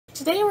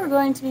Today we're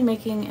going to be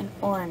making an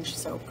orange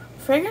soap.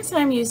 The fragrance that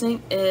I'm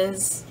using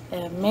is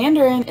a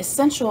Mandarin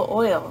essential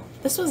oil.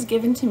 This was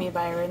given to me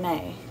by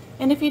Renee.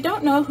 And if you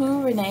don't know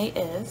who Renee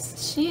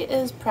is, she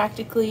is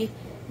practically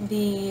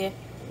the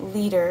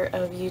leader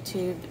of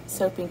YouTube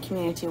soaping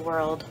community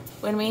world.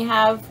 When we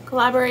have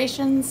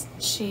collaborations,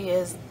 she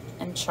is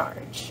in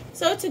charge.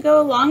 So to go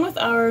along with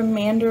our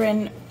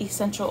Mandarin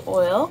essential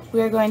oil,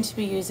 we are going to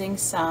be using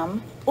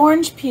some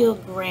orange peel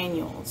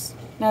granules.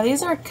 Now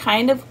these are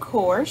kind of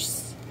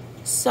coarse,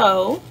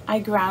 so I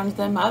ground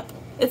them up.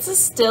 It's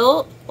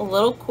still a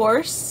little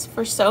coarse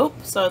for soap,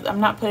 so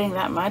I'm not putting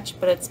that much,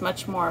 but it's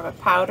much more of a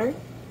powder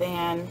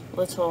than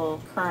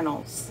little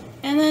kernels.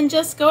 And then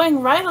just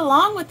going right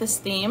along with this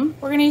theme,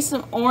 we're gonna use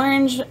some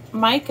orange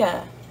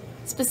mica,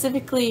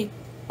 specifically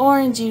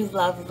Orange You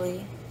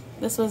Lovely.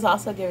 This was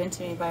also given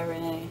to me by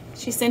Renee.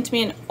 She sent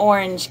me an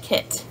orange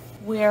kit.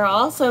 We're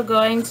also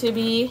going to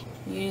be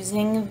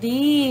using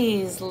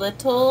these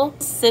little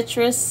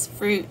citrus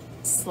fruit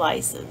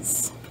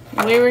slices.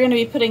 The way we're going to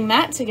be putting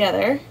that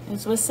together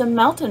is with some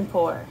melt and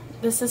pour.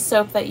 This is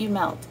soap that you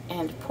melt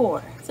and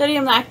pour.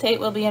 Sodium lactate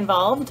will be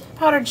involved,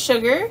 powdered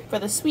sugar for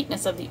the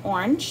sweetness of the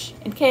orange,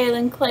 and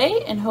kaolin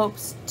clay in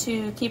hopes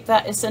to keep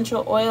that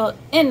essential oil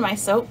in my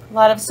soap. A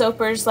lot of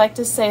soapers like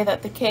to say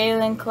that the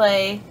kaolin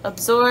clay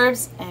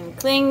absorbs and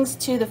clings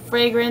to the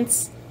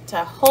fragrance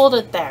to hold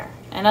it there.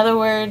 In other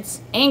words,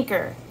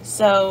 anchor.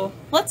 So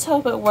let's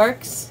hope it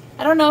works.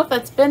 I don't know if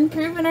that's been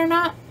proven or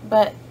not,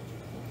 but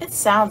it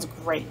sounds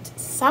great. It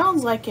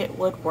sounds like it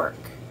would work.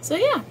 So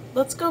yeah,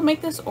 let's go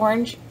make this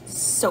orange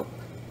soap.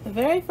 The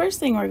very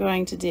first thing we're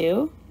going to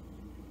do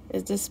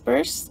is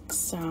disperse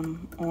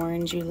some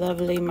Orange You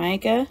Lovely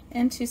mica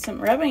into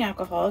some rubbing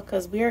alcohol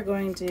because we are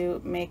going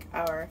to make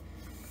our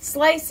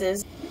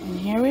slices. And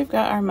here we've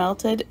got our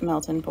melted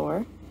melt and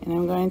pour, and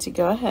I'm going to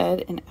go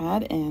ahead and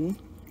add in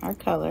our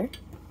color.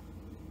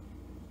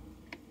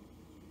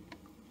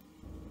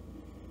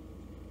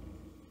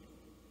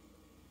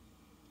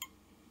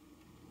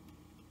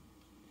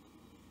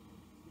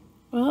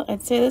 Well,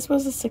 I'd say this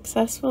was a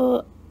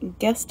successful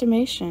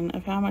guesstimation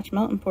of how much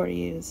melt and pour to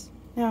use.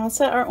 Now I'll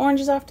set our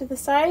oranges off to the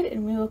side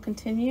and we will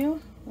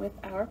continue with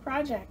our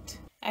project.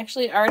 I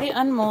actually already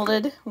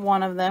unmolded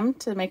one of them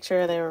to make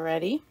sure they were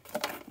ready.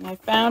 And I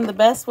found the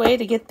best way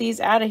to get these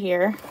out of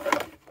here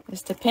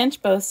is to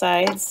pinch both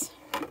sides.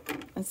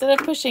 Instead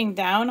of pushing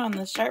down on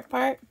the sharp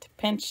part, to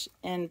pinch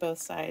in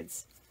both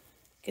sides.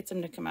 Gets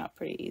them to come out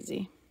pretty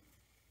easy.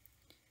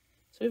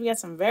 So we've got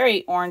some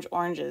very orange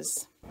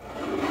oranges.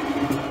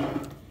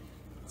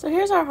 So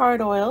here's our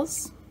hard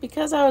oils.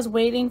 Because I was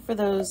waiting for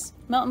those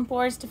melt and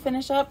pours to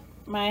finish up,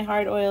 my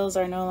hard oils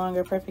are no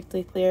longer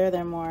perfectly clear,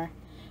 they're more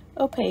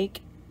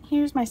opaque.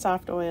 Here's my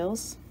soft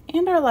oils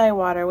and our lye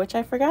water, which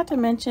I forgot to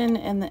mention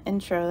in the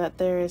intro that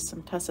there is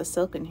some Tussa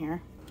silk in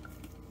here.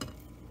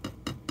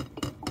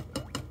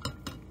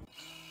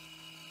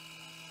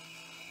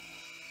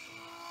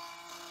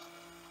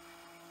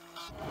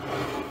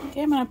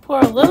 Okay, I'm going to pour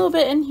a little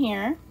bit in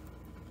here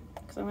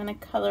because I'm going to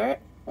color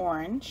it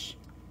orange.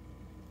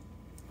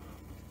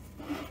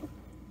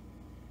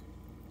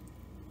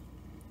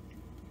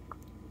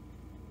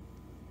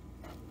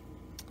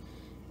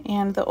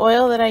 And the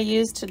oil that I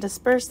used to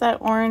disperse that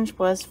orange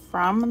was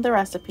from the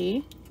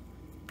recipe.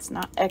 It's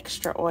not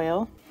extra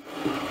oil.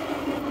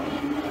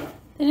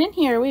 Then in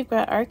here we've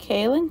got our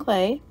kaolin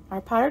clay, our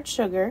powdered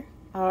sugar,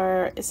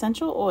 our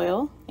essential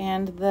oil,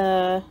 and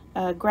the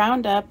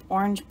ground up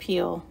orange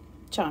peel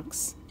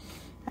chunks.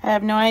 I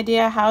have no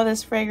idea how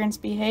this fragrance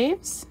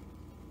behaves,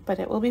 but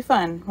it will be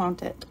fun,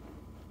 won't it?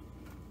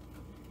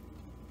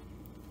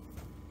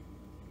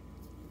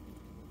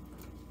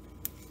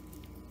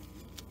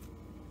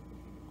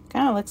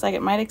 Kind of looks like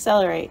it might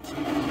accelerate.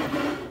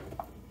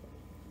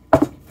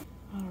 All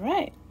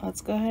right,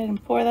 let's go ahead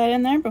and pour that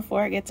in there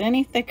before it gets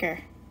any thicker.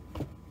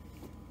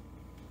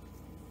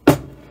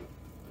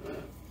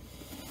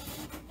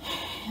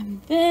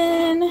 And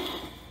then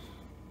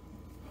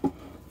our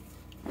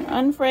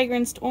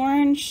unfragranced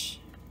orange,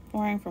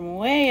 pouring from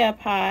way up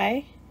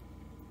high.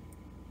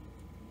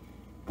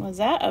 Was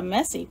that a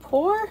messy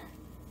pour?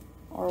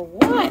 Or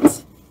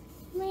what?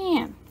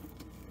 Man,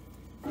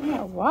 they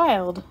are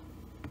wild.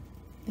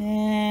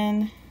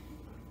 Then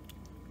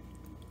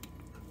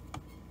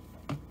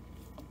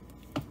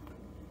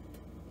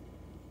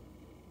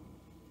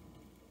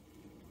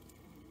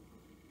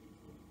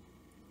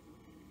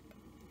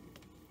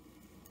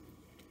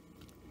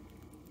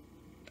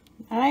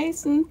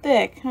nice and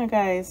thick, huh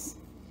guys?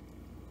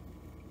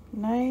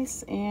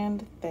 Nice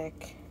and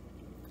thick.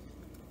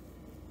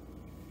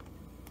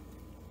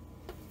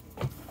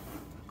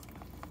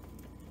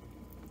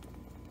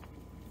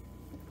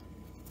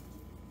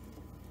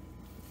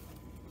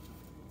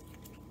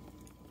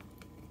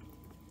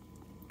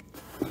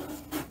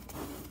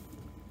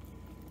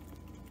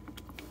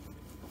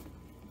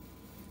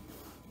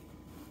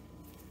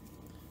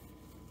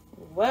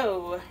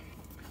 Whoa.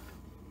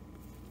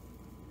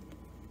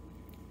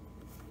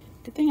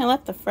 Good thing I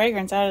left the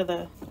fragrance out of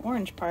the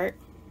orange part.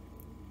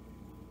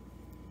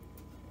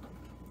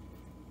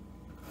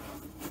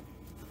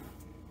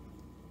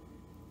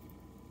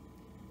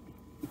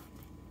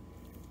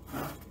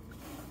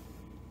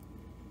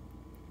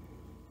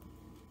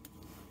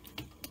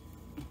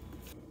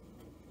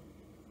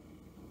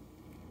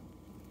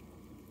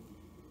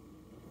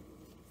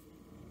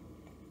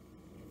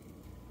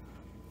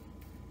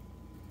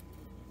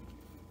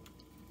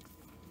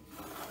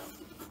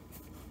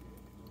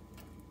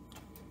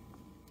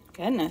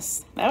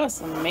 Goodness, that was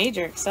some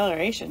major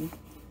acceleration.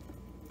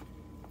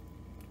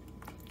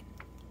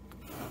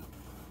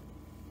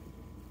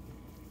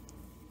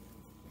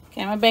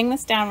 Okay, I'm gonna bang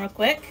this down real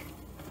quick.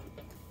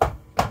 Had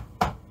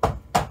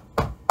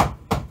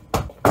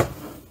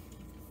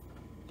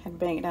to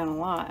bang it down a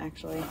lot,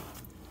 actually.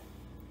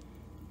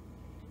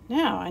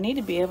 Now, I need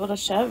to be able to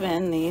shove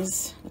in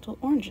these little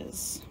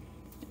oranges.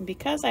 And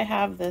because I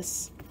have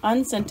this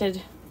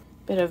unscented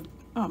bit of,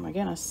 oh my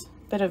goodness,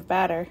 bit of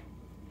batter,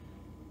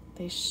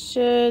 they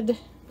should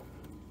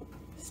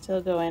still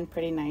go in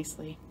pretty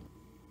nicely.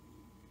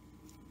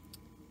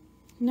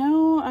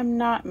 No, I'm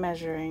not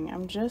measuring.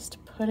 I'm just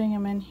putting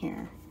them in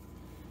here.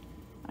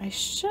 I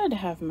should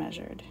have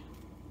measured.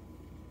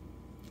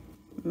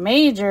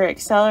 Major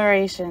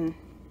acceleration.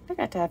 I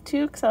got to have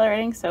 2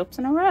 accelerating soaps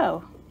in a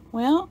row.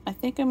 Well, I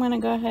think I'm going to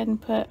go ahead and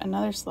put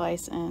another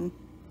slice in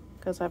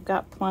because I've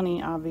got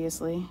plenty,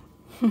 obviously.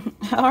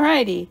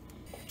 Alrighty.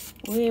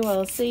 We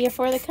will see you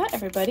for the cut,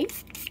 everybody.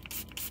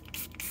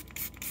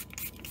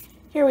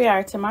 Here we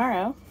are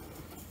tomorrow.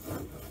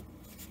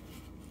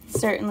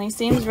 Certainly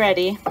seems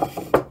ready.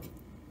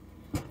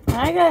 And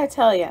I gotta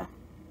tell you,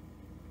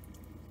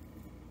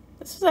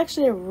 this was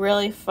actually a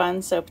really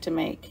fun soap to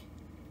make.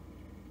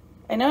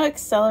 I know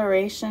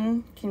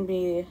acceleration can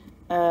be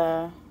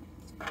a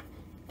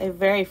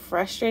very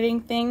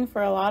frustrating thing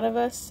for a lot of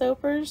us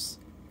soapers,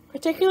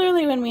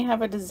 particularly when we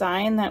have a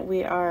design that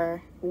we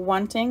are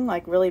wanting,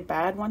 like really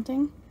bad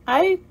wanting.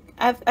 I'd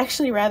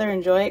actually rather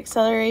enjoy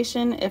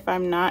acceleration if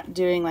I'm not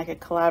doing like a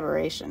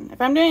collaboration. If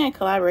I'm doing a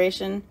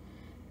collaboration,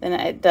 then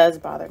it does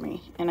bother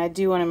me, and I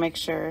do want to make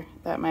sure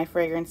that my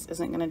fragrance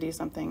isn't going to do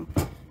something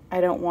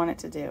I don't want it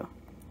to do.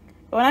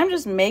 But when I'm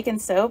just making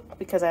soap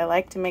because I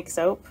like to make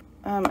soap,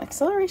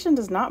 acceleration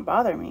does not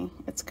bother me.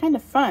 It's kind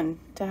of fun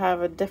to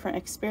have a different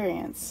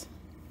experience.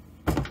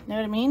 Know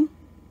what I mean?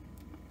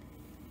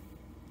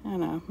 I don't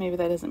know, maybe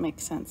that doesn't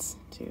make sense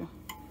to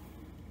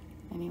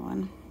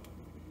anyone.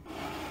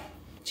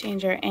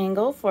 Change our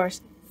angle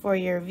for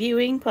your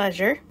viewing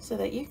pleasure so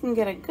that you can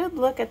get a good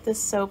look at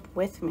this soap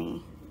with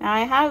me. Now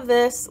I have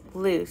this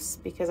loose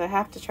because I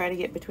have to try to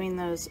get between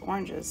those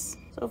oranges.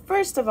 So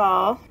first of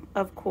all,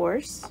 of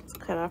course, let's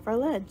cut off our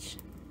ledge.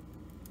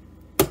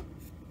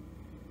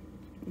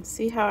 And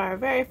see how our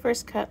very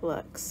first cut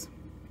looks.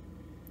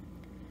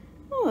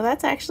 Oh,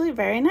 that's actually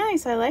very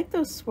nice. I like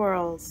those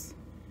swirls.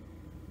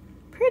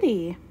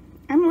 Pretty.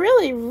 I'm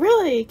really,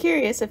 really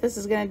curious if this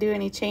is going to do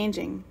any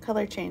changing,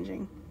 color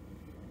changing.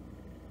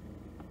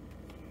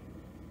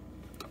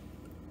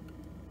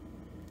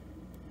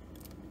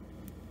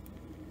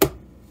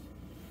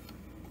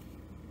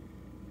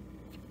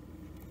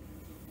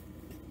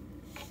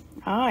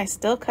 Oh, I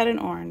still cut an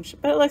orange,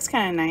 but it looks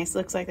kind of nice.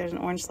 Looks like there's an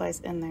orange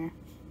slice in there.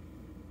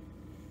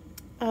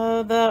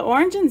 The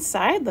orange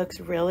inside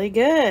looks really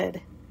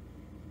good.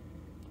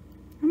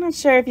 I'm not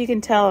sure if you can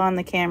tell on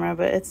the camera,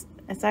 but it's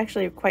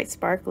actually quite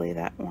sparkly,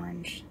 that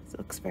orange. It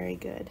looks very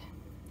good.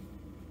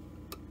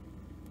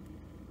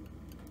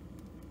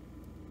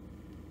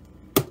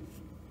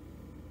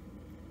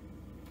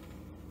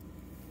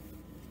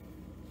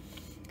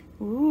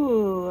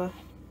 Ooh,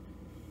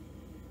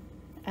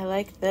 I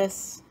like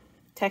this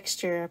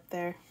texture up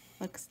there.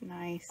 Looks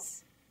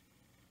nice.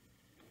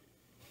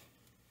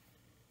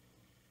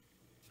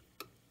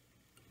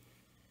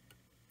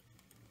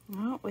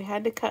 Well, we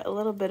had to cut a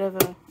little bit of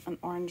an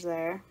orange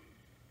there.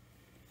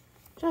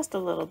 Just a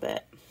little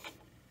bit.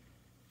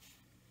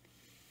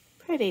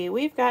 Pretty.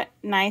 We've got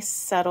nice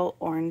subtle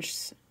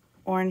orange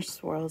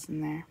swirls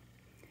in there.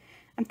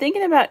 I'm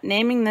thinking about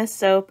naming this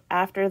soap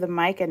after the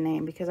Mica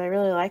name because I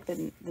really like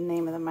the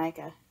name of the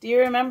Mica. Do you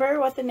remember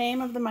what the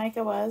name of the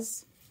Mica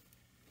was?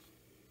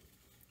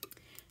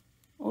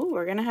 Oh,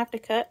 we're gonna have to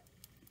cut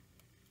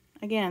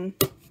again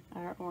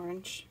our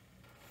orange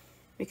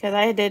because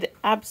I did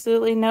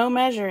absolutely no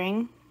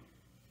measuring.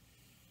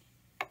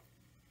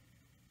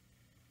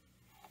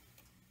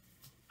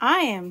 I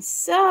am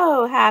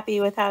so happy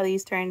with how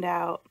these turned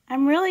out.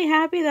 I'm really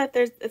happy that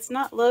it's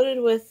not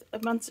loaded with a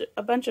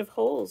bunch of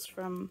holes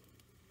from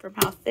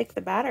how thick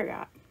the batter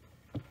got.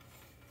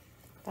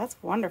 That's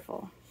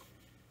wonderful.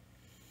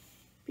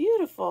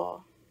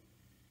 Beautiful.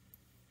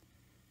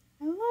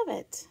 I love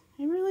it.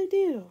 I really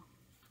do.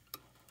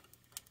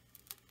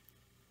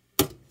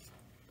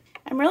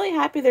 I'm really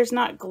happy there's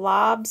not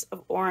globs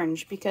of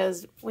orange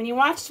because when you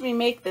watched me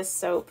make this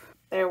soap,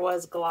 there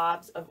was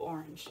globs of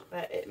orange,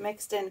 but it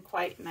mixed in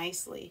quite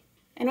nicely.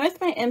 And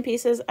with my end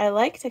pieces, I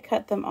like to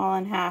cut them all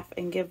in half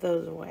and give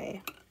those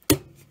away.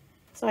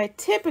 So I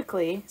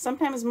typically,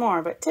 sometimes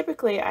more, but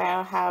typically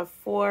I'll have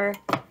four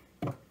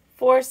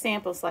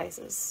sample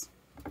slices.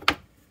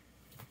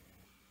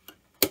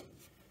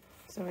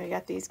 So I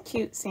got these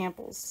cute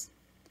samples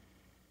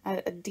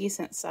at a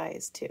decent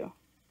size too.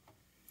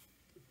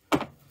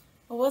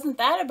 Well, wasn't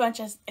that a bunch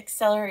of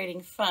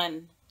accelerating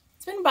fun?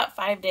 It's been about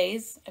 5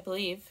 days, I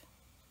believe.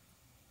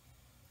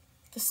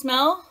 The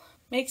smell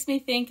makes me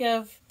think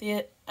of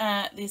the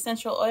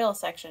essential oil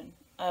section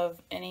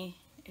of any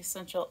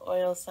essential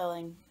oil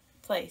selling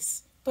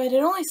place. but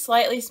it only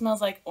slightly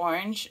smells like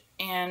orange,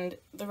 and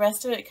the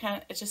rest of it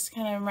just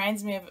kind of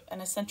reminds me of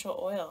an essential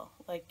oil,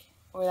 like,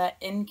 or that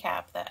end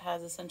cap that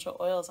has essential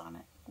oils on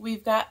it.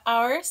 We've got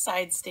our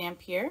side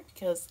stamp here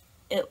because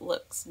it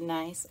looks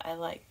nice. I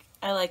like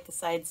the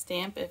side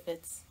stamp if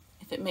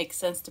it makes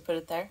sense to put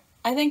it there.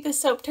 I think this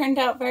soap turned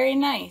out very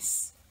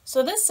nice.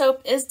 So this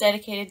soap is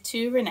dedicated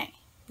to Renee.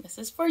 This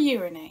is for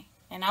you, Renee,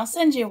 and I'll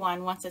send you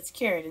one once it's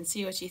cured and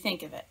see what you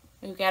think of it.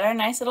 We've got our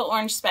nice little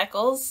orange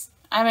speckles.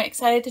 I'm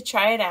excited to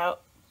try it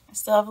out. I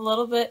still have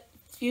a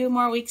few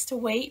more weeks to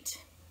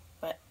wait,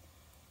 but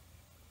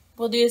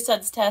we'll do a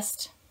suds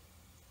test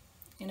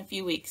in a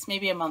few weeks,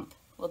 maybe a month.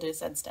 We'll do a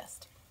suds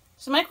test.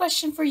 So my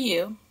question for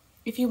you,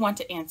 if you want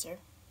to answer,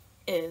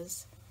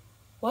 is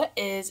what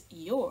is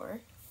your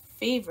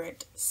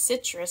favorite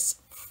citrus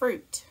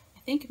fruit?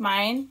 I think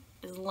mine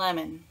is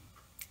lemon.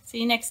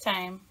 See you next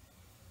time.